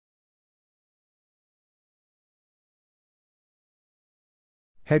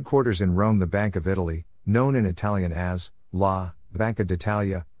Headquarters in Rome, the Bank of Italy, known in Italian as la Banca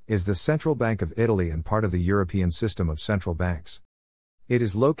d'Italia, is the central bank of Italy and part of the European system of central banks. It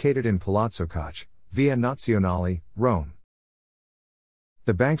is located in Palazzo Koch, via Nazionale, Rome.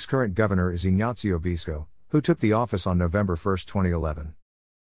 The bank's current governor is Ignazio Visco, who took the office on November 1, 2011.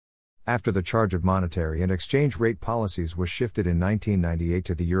 After the charge of monetary and exchange rate policies was shifted in 1998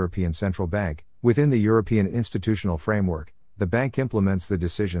 to the European Central Bank, within the European institutional framework, the bank implements the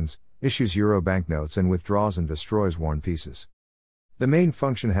decisions, issues euro banknotes and withdraws and destroys worn pieces. The main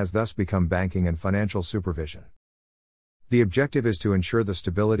function has thus become banking and financial supervision. The objective is to ensure the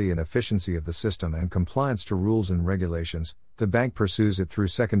stability and efficiency of the system and compliance to rules and regulations. The bank pursues it through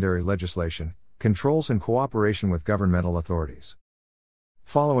secondary legislation, controls and cooperation with governmental authorities.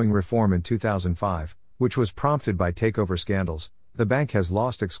 Following reform in 2005, which was prompted by takeover scandals, the bank has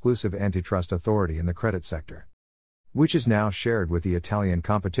lost exclusive antitrust authority in the credit sector, which is now shared with the Italian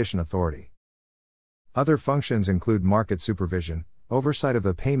Competition Authority. Other functions include market supervision, oversight of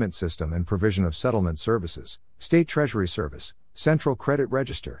the payment system and provision of settlement services, state treasury service, central credit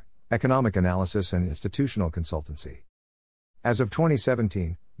register, economic analysis and institutional consultancy. As of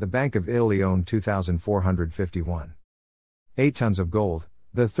 2017, the Bank of Italy owned 2,451.8 tons of gold,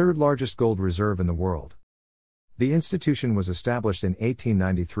 the third largest gold reserve in the world. The institution was established in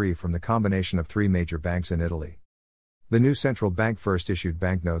 1893 from the combination of three major banks in Italy. The new central bank first issued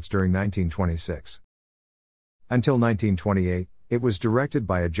banknotes during 1926. Until 1928, it was directed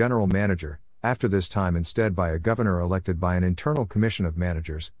by a general manager, after this time instead by a governor elected by an internal commission of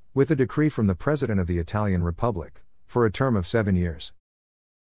managers, with a decree from the President of the Italian Republic, for a term of 7 years.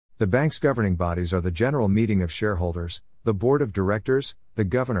 The bank's governing bodies are the General Meeting of Shareholders, the Board of Directors, the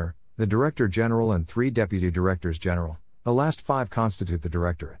Governor, the Director General and 3 Deputy Directors General. The last 5 constitute the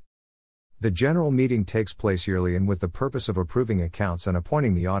Directorate. The General Meeting takes place yearly and with the purpose of approving accounts and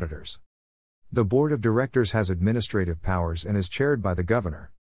appointing the auditors. The Board of Directors has administrative powers and is chaired by the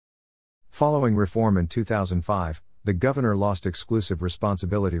Governor. Following reform in 2005, the Governor lost exclusive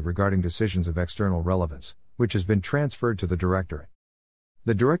responsibility regarding decisions of external relevance, which has been transferred to the Directorate.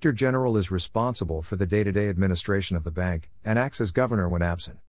 The Director General is responsible for the day-to-day administration of the bank, and acts as Governor when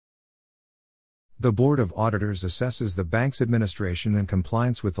absent. The Board of Auditors assesses the bank's administration and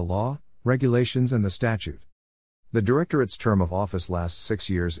compliance with the law, regulations and the statute. The Directorate's term of office lasts 6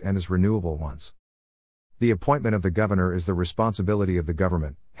 years and is renewable once. The appointment of the Governor is the responsibility of the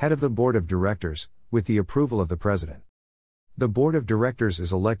government, head of the Board of Directors, with the approval of the President. The Board of Directors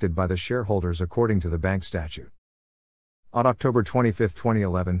is elected by the shareholders according to the bank statute. On October 25,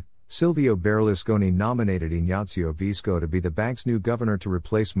 2011, Silvio Berlusconi nominated Ignazio Visco to be the bank's new governor to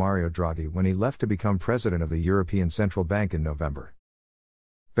replace Mario Draghi when he left to become president of the European Central Bank in November.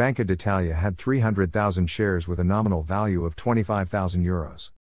 Banca d'Italia had 300,000 shares with a nominal value of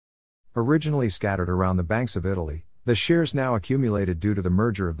 €25,000. Originally scattered around the banks of Italy, the shares now accumulated due to the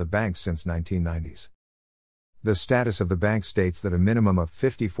merger of the banks since 1990s. The status of the bank states that a minimum of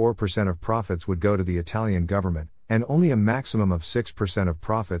 54% of profits would go to the Italian government, and only a maximum of 6% of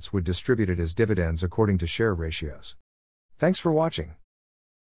profits would distribute it as dividends according to share ratios. Thanks for watching.